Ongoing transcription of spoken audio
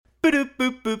Boop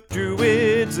boop boop.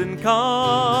 Druids and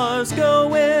cars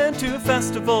going to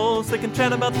festivals. They can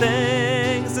chat about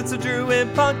things. It's a Druid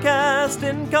podcast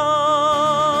in cars.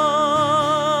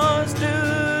 Do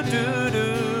do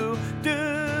do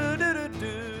do do do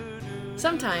do.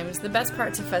 Sometimes the best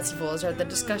parts of festivals are the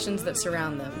discussions that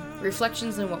surround them,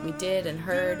 reflections on what we did and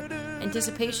heard,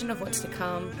 anticipation of what's to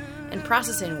come, and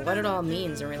processing what it all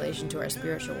means in relation to our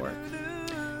spiritual work.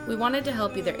 We wanted to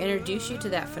help either introduce you to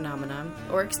that phenomenon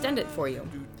or extend it for you.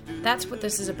 That's what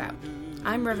this is about.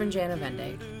 I'm Reverend Jana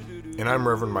Vende. And I'm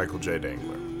Reverend Michael J.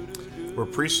 Dangler. We're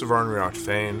priests of Arnriach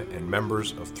Fane and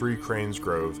members of Three Cranes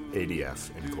Grove ADF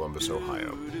in Columbus,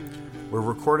 Ohio. We're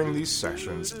recording these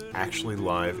sessions actually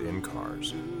live in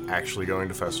cars, actually going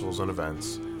to festivals and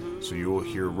events, so you will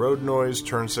hear road noise,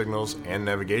 turn signals, and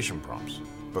navigation prompts.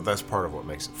 But that's part of what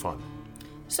makes it fun.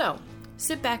 So,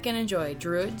 sit back and enjoy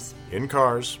Druids In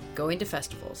cars. going to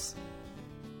festivals.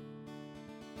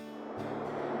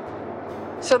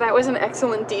 So that was an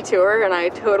excellent detour, and I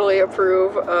totally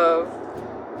approve of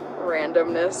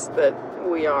randomness that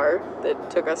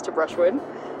took us to Brushwood.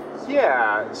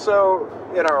 Yeah, so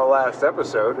in our last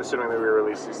episode, assuming that we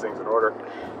release these things in order,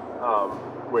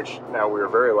 which now we are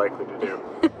very likely to do,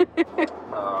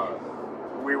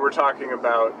 we were talking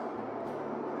about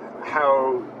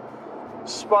how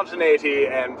spontaneity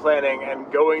and planning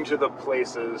and going to the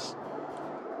places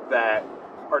that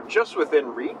are just within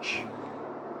reach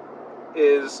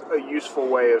is a useful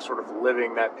way of sort of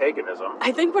living that paganism.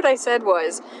 I think what I said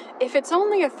was, if it's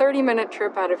only a 30-minute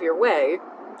trip out of your way,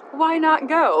 why not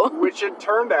go? Which it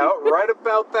turned out, right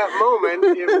about that moment,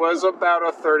 it was about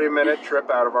a 30-minute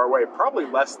trip out of our way. Probably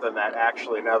less than that,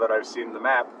 actually, now that I've seen the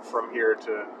map from here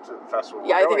to the festival.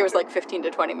 Yeah, I think it was like 15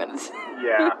 to 20 minutes.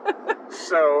 Yeah.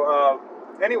 So,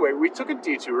 anyway, we took a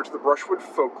detour to the Brushwood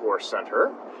Folklore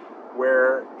Center,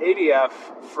 where ADF,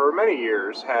 for many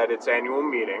years, had its annual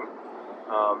meeting.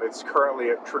 It's currently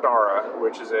at Tradara,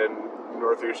 which is in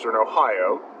northeastern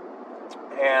Ohio.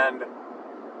 And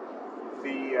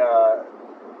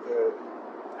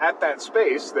at that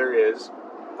space, there is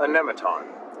a Nemeton,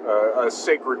 a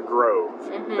sacred grove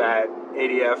that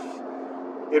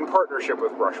ADF, in partnership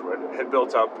with Brushwood, had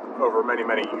built up over many,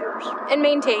 many years. And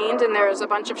maintained, and there's a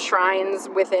bunch of shrines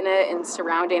within it and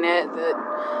surrounding it that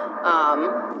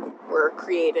were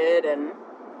created and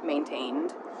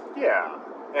maintained. Yeah,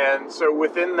 and so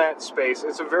within that space,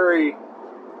 it's a very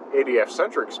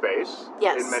ADF-centric space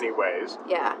in many ways.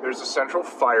 Yeah. There's a central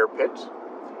fire pit,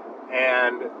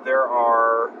 and there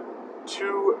are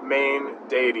two main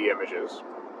deity images.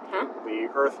 The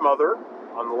Earth Mother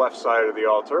on the left side of the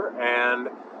altar, and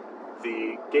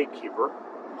the Gatekeeper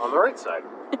on the right side.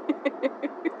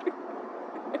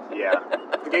 Yeah.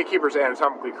 The Gatekeeper's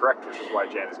anatomically correct, which is why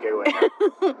Jan is giggling.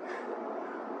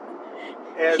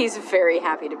 And he's very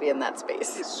happy to be in that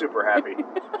space. He's super happy.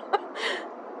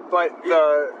 But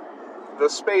the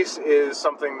space is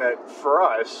something that, for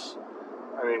us,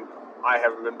 I mean, I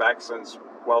haven't been back since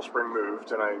Wellspring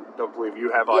moved, and I don't believe you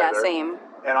have either. Yeah, same.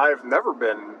 And I've never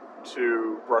been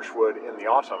to Brushwood in the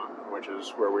autumn, which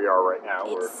is where we are right now.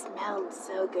 It smelled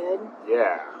so good.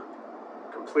 Yeah.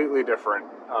 Completely different,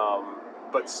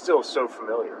 but still so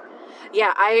familiar.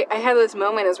 Yeah, I had this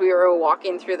moment as we were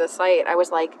walking through the site. I was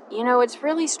like, it's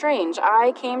really strange.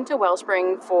 I came to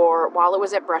Wellspring while it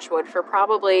was at Brushwood for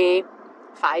probably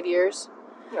 5 years.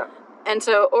 Yeah. And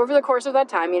so over the course of that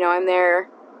time, I'm there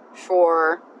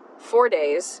for 4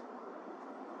 days,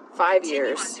 5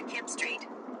 years. On to Kemp Street.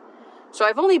 So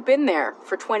I've only been there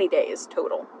for 20 days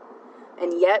total.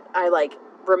 And yet I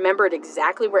remembered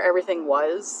exactly where everything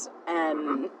was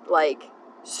and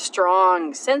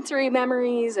strong sensory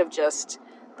memories of just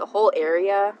the whole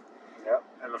area. Yep,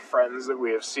 and the friends that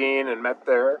we have seen and met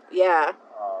there. Yeah.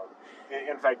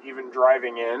 In fact, even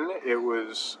driving in, it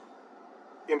was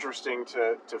interesting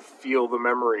to feel the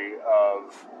memory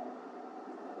of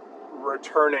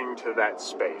returning to that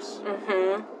space.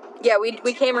 Mm-hmm. Yeah,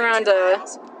 we came around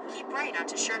Keep right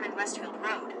onto Sherman Westfield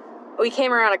Road. We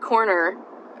came around a corner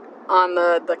on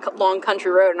the long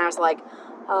country road, and I was like,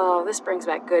 oh, this brings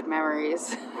back good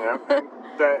memories. Yeah,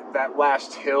 that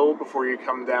last hill before you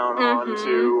come down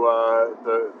onto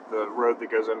the road that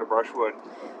goes into Brushwood,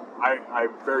 I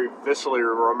very viscerally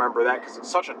remember that because it's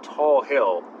such a tall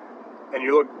hill, and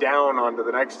you look down onto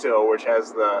the next hill, which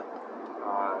has the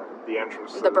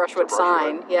entrance the Brushwood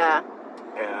sign. Yeah.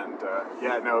 And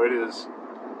it is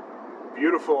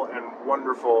beautiful and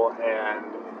wonderful and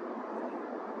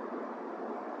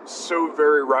so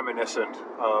very reminiscent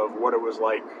of what it was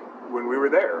like when we were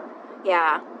there.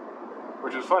 Yeah.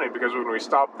 Which is funny because when we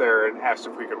stopped there and asked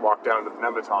if we could walk down to the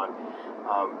Nemeton,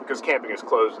 because camping is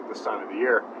closed at this time of the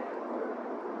year,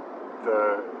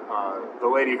 the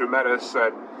lady who met us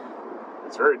said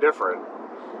it's very different,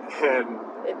 and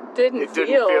It didn't feel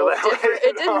feel that way different. at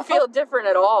It didn't all. feel different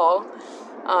at all.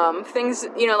 Things,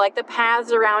 like the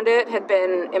paths around it had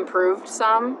been improved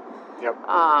some. Yep.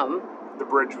 The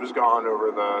bridge was gone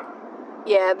over the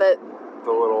Yeah, the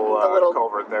little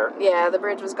culvert there. Yeah, the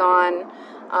bridge was gone.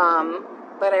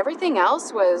 But everything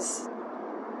else was,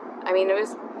 it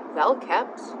was well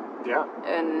kept. Yeah.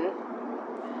 And,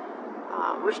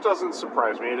 Which doesn't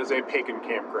surprise me. It is a pagan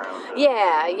campground.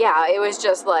 yeah, it was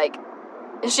just like,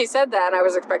 she said that and I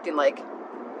was expecting like,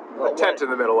 A tent in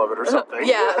the middle of it or something.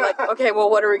 yeah, like, okay, well,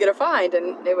 what are we going to find?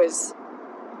 And it was,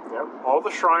 Yep. All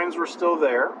the shrines were still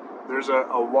there. There's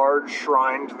a large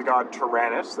shrine to the god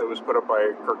Tyrannus that was put up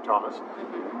by Kirk Thomas,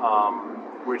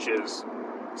 which is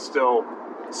still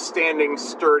standing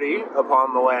sturdy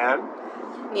upon the land.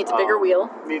 needs a bigger wheel.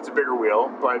 Needs a bigger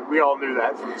wheel, but we all knew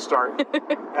that from the start.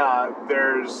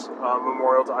 There's a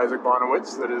memorial to Isaac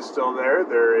Bonowitz that is still there.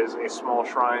 There is a small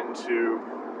shrine to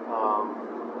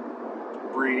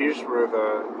Briege where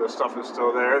the stuff is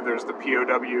still there. There's the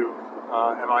POW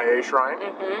MIA shrine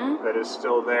that is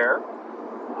still there.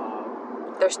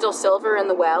 There's still silver in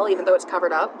the well, even though it's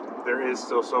covered up. There is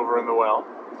still silver in the well.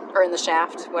 Or in the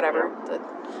shaft, whatever.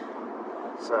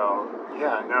 So,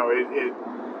 yeah, no,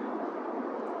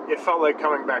 it felt like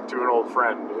coming back to an old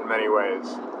friend in many ways.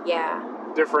 Yeah.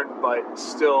 Different, but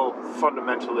still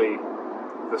fundamentally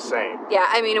the same.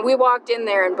 Yeah, we walked in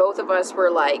there and both of us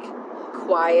were like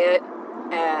quiet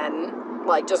and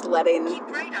like just letting Keep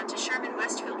right onto Sherman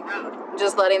Westfield Road.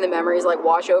 the memories like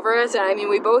wash over us. And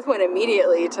we both went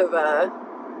immediately to the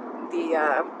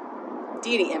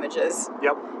deity images.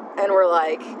 Yep. And we're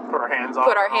like Put our hands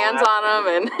on them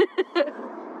and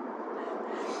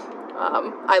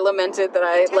I lamented that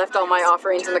I 10 left all my miles,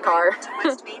 offerings in the turn car. right onto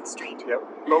West Main Street. Yep.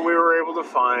 But we were able to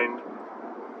find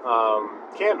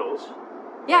candles.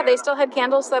 Yeah, they still had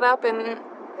candles set up and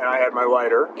And I had my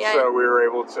lighter, Yeah. so we were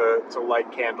able to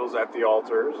light candles at the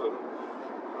altars and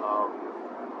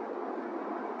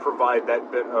provide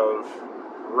that bit of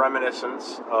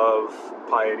reminiscence of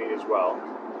piety as well.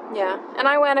 yeah, and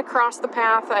I went across the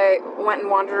path. I went and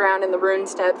wandered around in the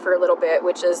Runestead for a little bit,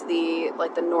 which is the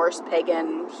Norse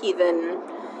pagan heathen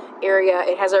area.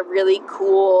 It has a really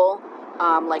cool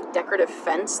decorative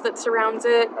fence that surrounds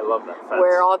it, I love that fence.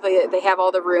 where they have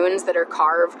all the runes that are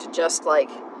carved just like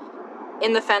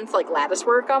in the fence, like lattice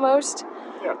work almost,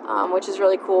 which is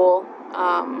really cool.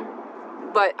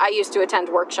 But I used to attend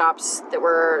workshops that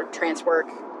were trance work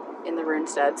in the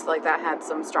Runestead, so that had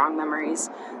some strong memories.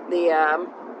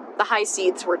 The high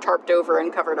seats were tarped over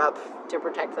and covered up to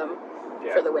protect them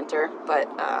for the winter, but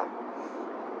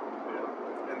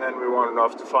And then we wanted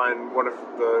off to find one of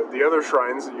the other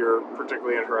shrines that you're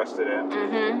particularly interested in.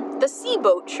 the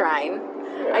Seaboat Shrine.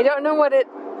 Yeah. I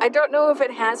don't know if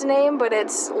it has a name, but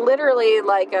it's literally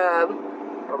like A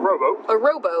rowboat. a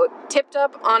rowboat tipped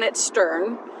up on its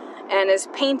stern and is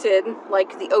painted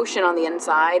like the ocean on the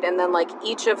inside, and then like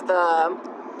each of the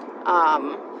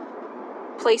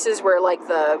places where like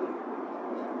the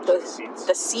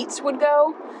seats would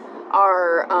go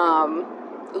are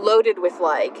loaded with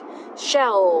like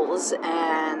shells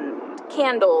and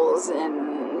candles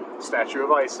and Statue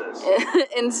of Isis.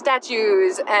 and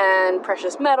statues and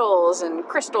precious metals and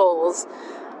crystals,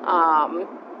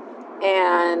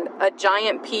 and a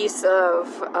giant piece of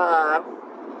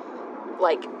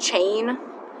chain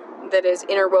that is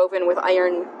interwoven with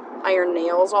iron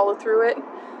nails all through it.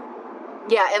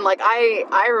 Yeah, and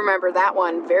I remember that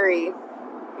one very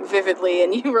vividly,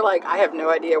 and you were like, I have no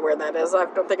idea where that is. I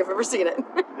don't think I've ever seen it.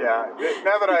 Yeah,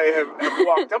 now that I have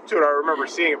walked up to it, I remember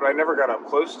seeing it, but I never got up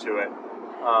close to it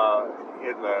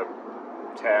in the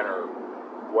 10 or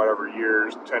whatever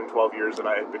years, 10, 12 years that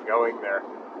I had been going there.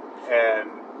 And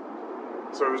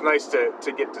so it was nice to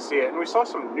get to see it. And we saw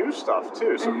some new stuff,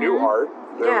 too, some new art.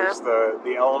 There was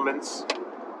the Elements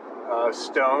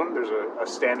stone. There's a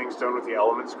standing stone with the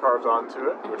Elements carved onto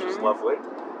it, which is lovely.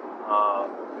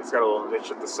 It's got a little niche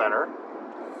at the center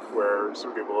where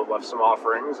some people have left some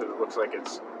offerings, and it looks like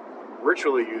it's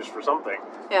ritually used for something.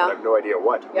 Yeah. But I have no idea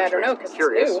what. Yeah, I which don't know, makes me because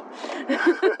curious.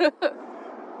 it's new.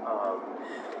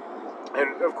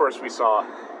 And of course, we saw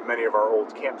many of our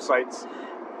old campsites,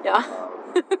 Yeah.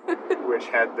 which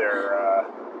had their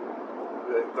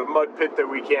the mud pit that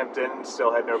we camped in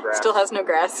still had no grass. Still has no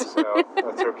grass. So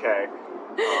that's okay.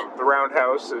 The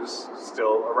roundhouse is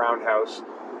still a roundhouse.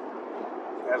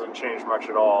 It hasn't changed much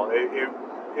at all.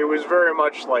 It was very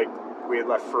much like we had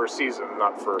left for a season,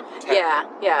 not for 10.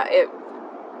 Yeah, it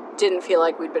didn't feel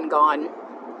like we'd been gone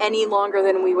any longer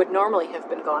than we would normally have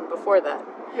been gone before that.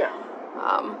 Yeah.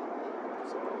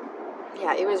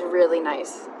 Yeah, it was really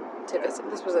nice to visit.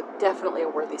 This was definitely a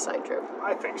worthy side trip.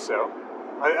 I think so.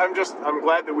 I'm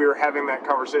glad that we were having that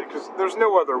conversation, because there's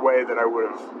no other way that I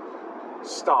would have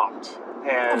stopped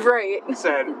and Right.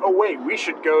 said, "Oh wait, we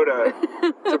should go to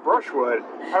Brushwood."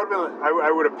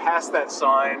 I would have passed that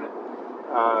sign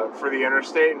for the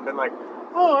interstate and been like,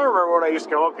 "Oh, I remember when I used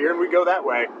to come up here and we go that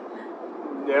way."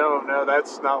 No,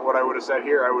 that's not what I would have said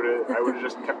here. I would have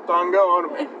just kept on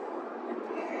going.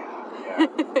 Yeah.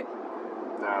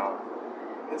 No.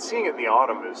 And seeing it in the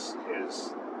autumn is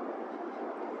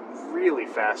really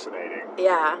fascinating.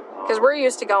 Yeah, because we're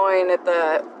used to going at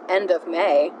the end of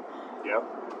May. Yep.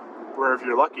 Where if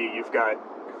you're lucky, you've got,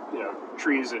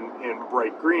 trees in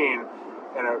bright green,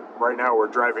 and right now we're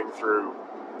driving through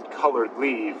colored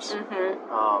leaves,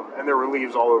 and there were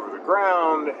leaves all over the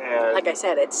ground, and Like I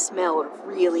said, it smelled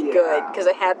really good because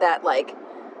it had that like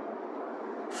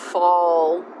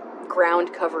fall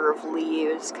ground cover of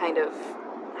leaves, kind of,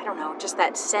 I don't know, just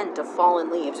that scent of fallen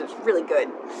leaves. It was really good.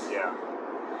 yeah,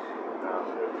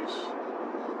 it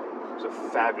was a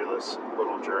fabulous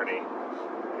little journey,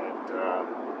 and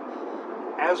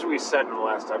as we said in the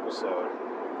last episode,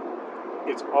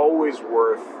 it's always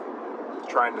worth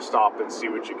trying to stop and see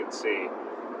what you can see.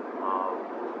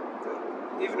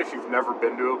 Even if you've never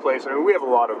been to a place, I mean, we have a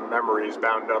lot of memories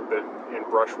bound up in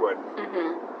Brushwood.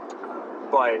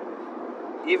 But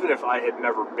even if I had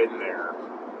never been there,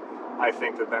 I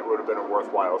think that would have been a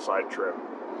worthwhile side trip.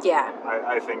 Yeah.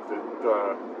 I think that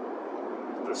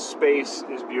the space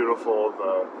is beautiful,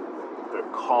 the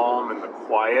calm and the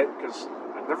quiet, because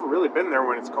I've never really been there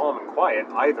when it's calm and quiet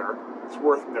either. It's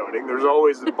worth noting. There's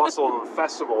always the bustle of a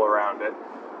festival around it,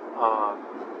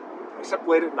 except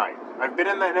late at night. I've been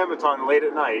in that Nematon late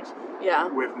at night Yeah.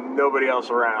 with nobody else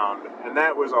around, and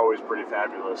that was always pretty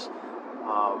fabulous.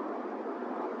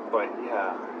 But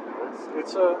yeah,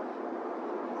 it's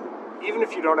even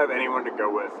if you don't have anyone to go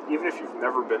with, even if you've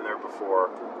never been there before,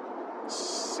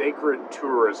 sacred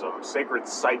tourism, sacred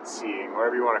sightseeing,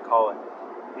 whatever you want to call it,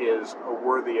 is a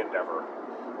worthy endeavor.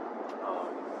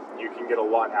 You can get a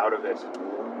lot out of it,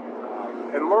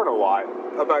 and learn a lot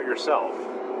about yourself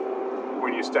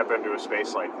when you step into a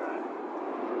space like that.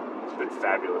 It's been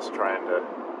fabulous trying to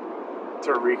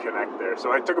reconnect there.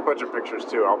 So I took a bunch of pictures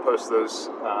too. I'll post those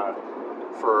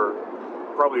for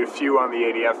probably a few on the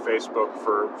ADF Facebook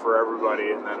for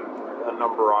everybody, and then a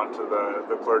number onto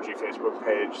the clergy Facebook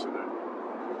page, so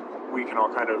that we can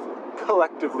all kind of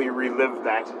collectively relive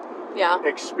that Yeah.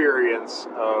 experience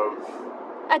of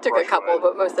I took a Brushwood. couple,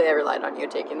 but mostly I relied on you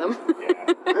taking them.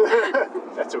 Yeah.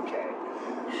 That's okay.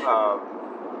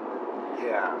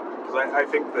 Yeah, because I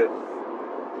think that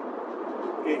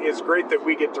it's great that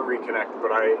we get to reconnect,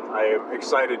 but I am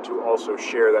excited to also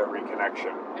share that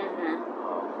reconnection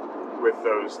with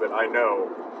those that I know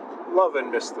love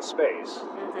and miss the space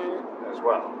as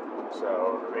well.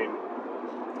 So, I mean,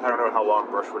 I don't know how long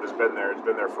Brushwood has been there. It's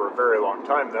been there for a very long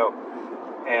time, though.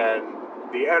 And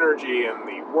the energy and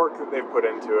the work that they've put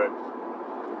into it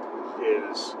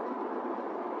is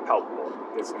palpable.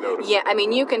 It's noticeable. Yeah, I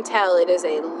mean, you can tell it is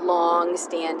a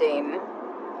long-standing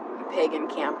pagan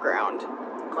campground.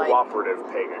 Cooperative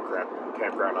pagan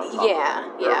campground on top Yeah,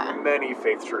 of it. There yeah. are many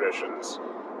faith traditions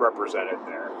represented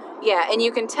there. Yeah, and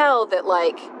you can tell that,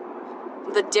 like,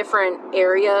 the different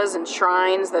areas and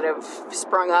shrines that have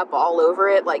sprung up all over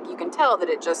it, like, you can tell that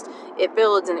it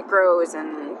builds and it grows,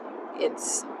 and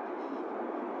it's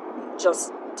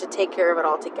just to take care of it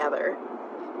all together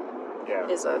Yeah.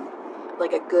 is it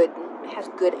has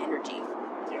good energy.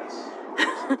 Yes,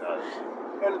 it does.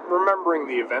 And remembering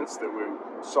the events that we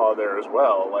saw there as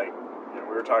well, like,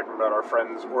 we were talking about our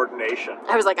friend's ordination.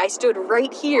 I was like, I stood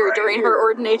right here Right during here. her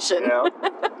ordination. Yeah.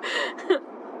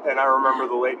 And I remember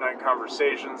the late night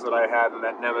conversations that I had in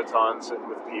that Nematon, sitting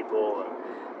with people and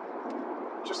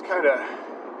just kind of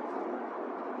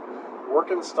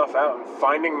working stuff out and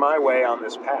finding my way on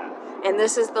this path. And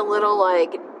this is the little,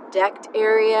 like, decked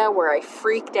area where I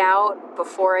freaked out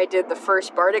before I did the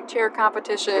first Bardic chair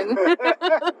competition.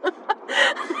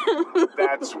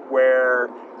 That's where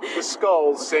the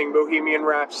Skulls sing Bohemian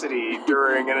Rhapsody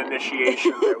during an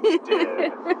initiation that we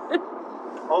did.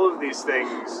 All of these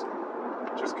things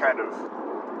just kind of,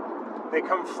 they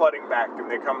come flooding back and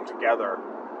they come together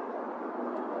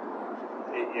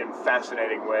in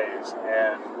fascinating ways.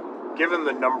 And given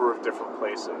the number of different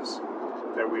places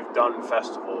that we've done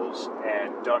festivals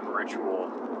and done ritual,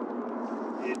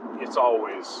 it's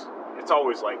always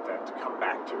like that, to come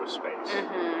back to a space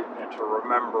and to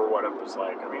remember what it was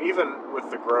like. I mean, even with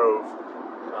the Grove,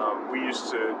 we used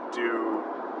to do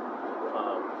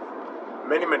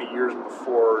many years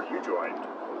before you joined.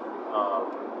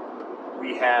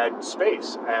 we had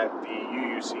space at the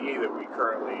UUCE that we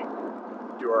currently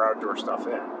do our outdoor stuff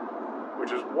in,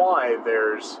 which is why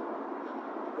there's,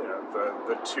 you know,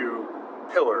 the two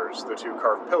pillars, the two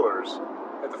carved pillars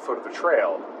at the foot of the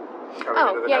trail coming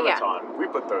into the Nematon. We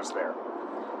put those there.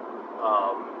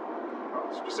 Well,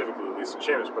 specifically, Lisa and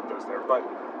Seamus put those there, but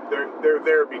they're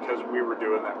there because we were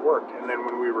doing that work. And then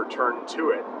when we returned to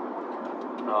it,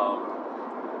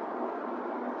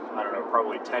 I don't know,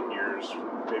 probably 10 years,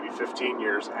 maybe 15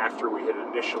 years after we had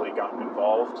initially gotten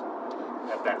involved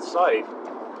at that site,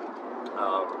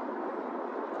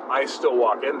 I still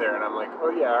walk in there and I'm like,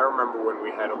 oh yeah, I remember when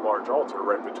we had a large altar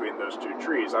right between those two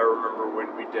trees. I remember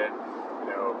when we did, you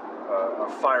know, a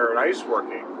fire and ice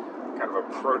working, kind of a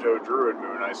proto-druid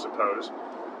moon, I suppose,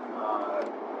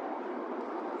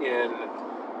 in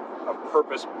a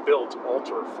purpose-built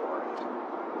altar for it.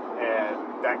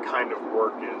 And that kind of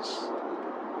work is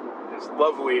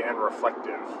lovely and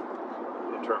reflective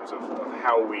in terms of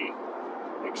how we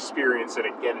experience it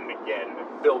again and again, and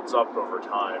it builds up over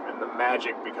time, and the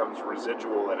magic becomes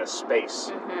residual in a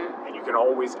space, and you can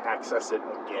always access it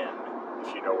again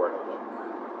if you know where to look.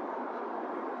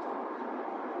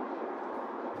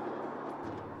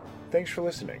 Thanks for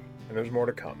listening, and there's more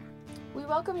to come. We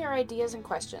welcome your ideas and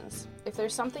questions. If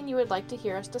there's something you would like to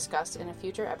hear us discuss in a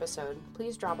future episode,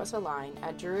 please drop us a line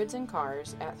at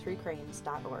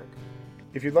druidsandcars@threecranes.org.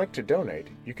 If you'd like to donate,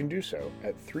 you can do so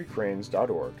at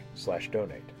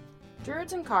threecranes.org/donate.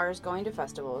 Druids and Cars Going to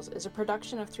Festivals is a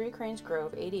production of Three Cranes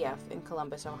Grove ADF in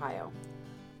Columbus, Ohio.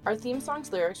 Our theme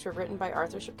song's lyrics were written by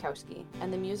Arthur Shipkowski,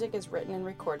 and the music is written and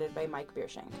recorded by Mike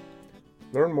Bierschenk.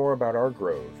 Learn more about our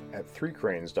grove at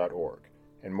threecranes.org,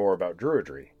 and more about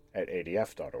Druidry at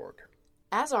adf.org.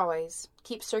 As always,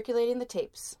 keep circulating the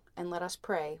tapes, and let us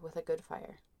pray with a good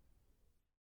fire.